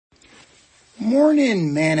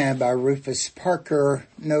Morning Manna by Rufus Parker,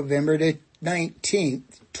 November the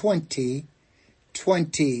 19th,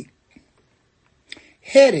 2020.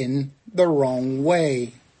 Heading the wrong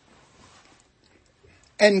way.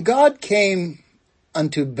 And God came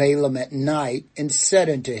unto Balaam at night and said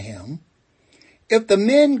unto him, If the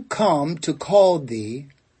men come to call thee,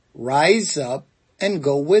 rise up and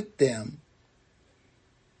go with them.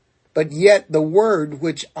 But yet the word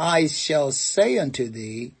which I shall say unto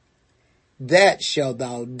thee, that shalt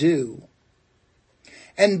thou do.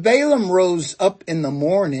 And Balaam rose up in the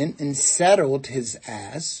morning and saddled his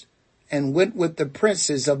ass and went with the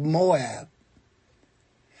princes of Moab.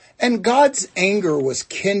 And God's anger was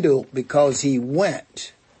kindled because he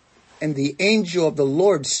went, and the angel of the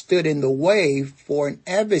Lord stood in the way for an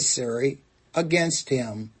adversary against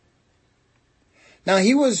him. Now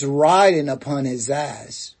he was riding upon his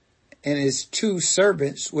ass, and his two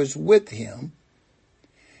servants was with him.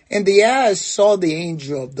 And the ass saw the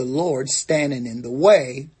angel of the Lord standing in the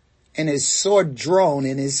way, and his sword drawn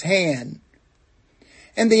in his hand.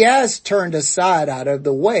 And the ass turned aside out of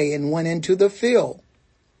the way and went into the field.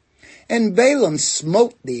 And Balaam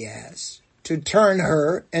smote the ass to turn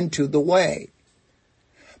her into the way.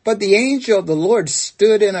 But the angel of the Lord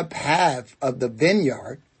stood in a path of the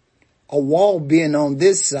vineyard, a wall being on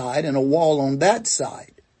this side and a wall on that side.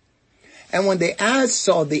 And when the ass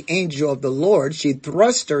saw the angel of the Lord, she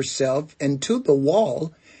thrust herself into the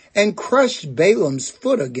wall and crushed Balaam's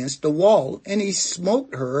foot against the wall, and he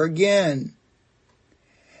smote her again.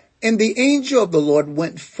 And the angel of the Lord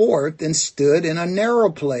went forth and stood in a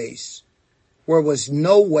narrow place, where was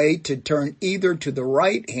no way to turn either to the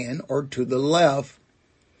right hand or to the left.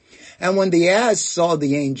 And when the ass saw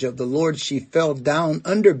the angel of the Lord, she fell down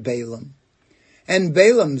under Balaam. And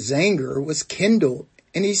Balaam's anger was kindled,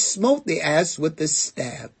 and he smote the ass with the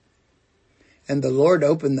staff. And the Lord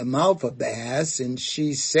opened the mouth of the ass, and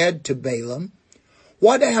she said to Balaam,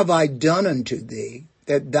 What have I done unto thee,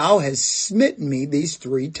 that thou hast smitten me these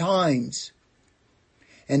 3 times?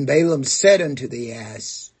 And Balaam said unto the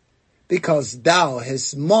ass, Because thou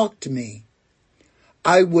hast mocked me.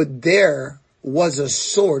 I would there was a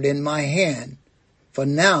sword in my hand, for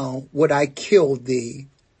now would I kill thee.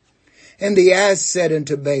 And the ass said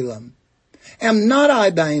unto Balaam, Am not I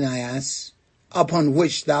thine ass, upon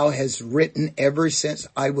which thou hast ridden ever since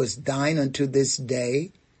I was thine unto this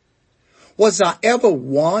day? Was I ever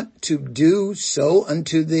wont to do so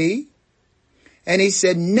unto thee? And he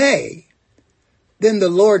said, Nay. Then the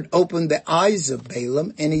Lord opened the eyes of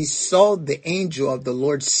Balaam, and he saw the angel of the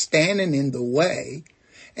Lord standing in the way,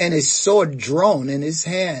 and his sword drawn in his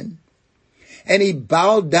hand. And he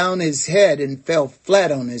bowed down his head and fell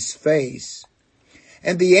flat on his face.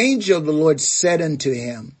 And the angel of the Lord said unto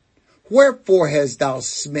him, Wherefore hast thou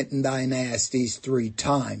smitten thine ass these 3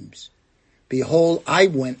 times? Behold, I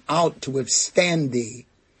went out to withstand thee,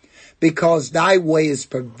 because thy way is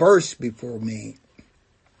perverse before me.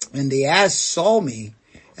 And the ass saw me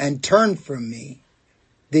and turned from me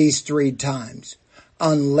these 3 times.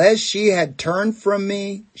 Unless she had turned from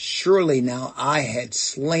me, surely now I had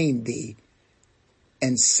slain thee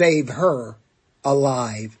and saved her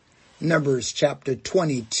alive. Numbers chapter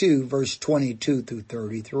 22, verse 22 through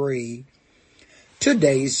 33.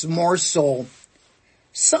 Today's morsel.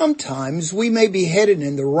 Sometimes we may be headed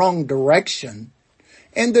in the wrong direction,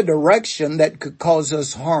 in the direction that could cause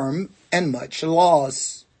us harm and much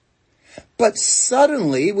loss. But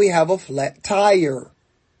suddenly we have a flat tire,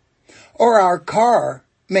 or our car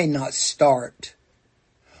may not start,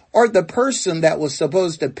 or the person that was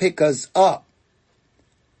supposed to pick us up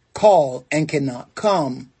call and cannot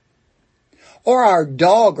come. Or our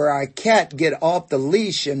dog or our cat get off the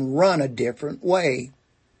leash and run a different way.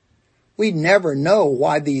 We never know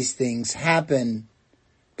why these things happen,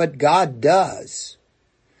 but God does.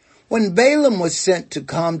 When Balaam was sent to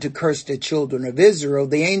come to curse the children of Israel,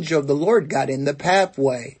 the angel of the Lord got in the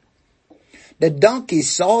pathway. The donkey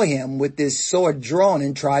saw him with his sword drawn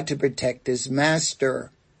and tried to protect his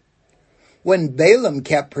master. When Balaam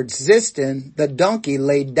kept persisting, the donkey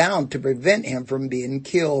laid down to prevent him from being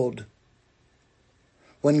killed.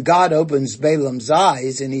 When God opens Balaam's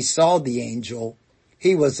eyes and he saw the angel,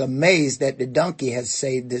 he was amazed that the donkey had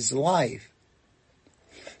saved his life.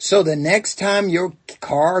 So the next time your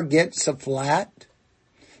car gets a flat,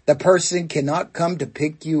 the person cannot come to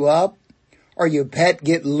pick you up, or your pet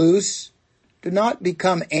get loose, do not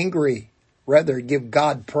become angry. Rather, give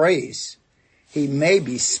God praise. He may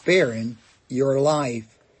be sparing your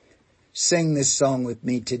life. Sing this song with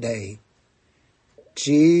me today.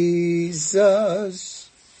 Jesus,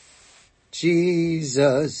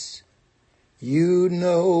 Jesus, you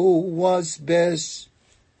know what's best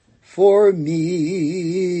for me.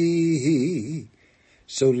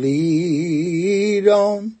 So lead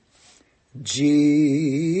on, Jesus.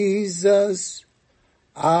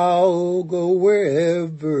 I'll go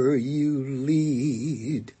wherever you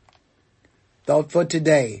lead. Thought for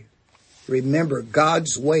today. Remember,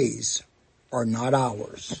 God's ways are not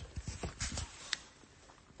ours.